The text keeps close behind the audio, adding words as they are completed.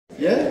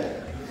Yeah?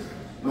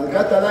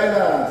 Malkat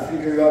Halaila,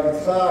 figure Yaron,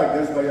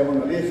 danced by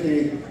Yaron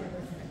Malichi.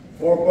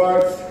 4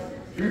 parts,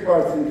 3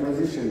 parts in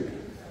transition.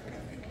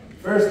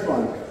 First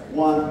one,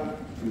 1,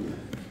 2.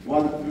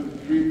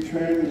 1, 2, 3,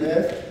 turn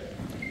left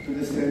to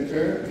the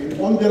center. And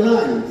on the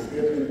line,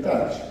 step and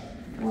touch.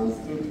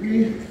 1, 2,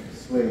 3,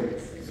 sway.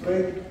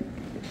 Sway.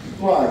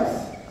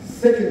 Twice.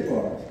 Second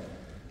part,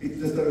 it's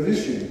the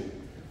transition.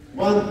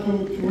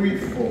 1, 2, 3,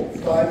 4,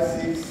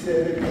 5, 6,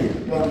 7,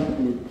 8. 1,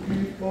 2,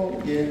 3,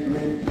 4, again,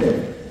 and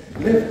left.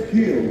 Left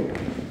heel.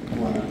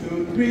 1,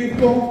 2, 3,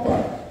 4,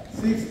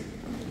 5, 6.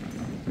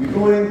 We're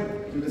going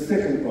to the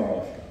second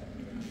part.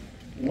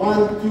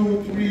 1,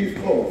 2, 3,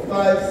 4,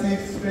 5,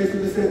 6, space to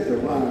the center.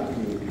 1,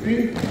 2,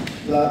 3,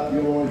 clap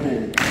your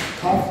hand.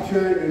 Half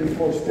turn in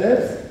 4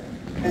 steps,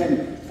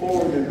 and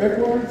forward and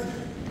backwards.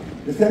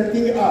 The same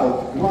thing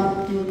out.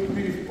 1, 2,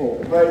 3, 4,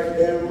 right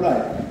and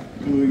right.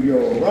 To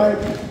your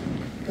right,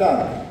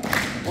 clap.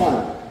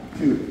 1,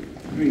 2,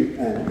 3,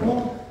 and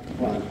 4.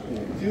 1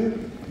 and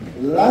 2.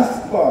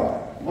 Last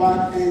part.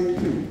 1 and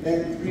 2,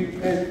 and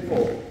 3 and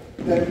 4.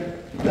 Then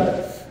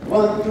that's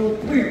 1, 2,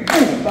 3,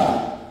 boom,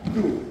 back,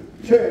 2,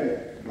 turn,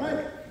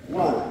 right?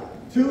 1,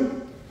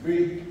 2,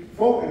 3,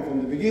 4, and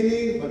from the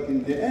beginning, but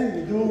in the end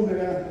we do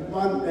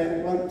 1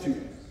 and 1,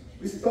 2.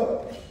 We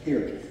stop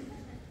here.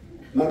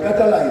 Malkat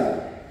Halaila.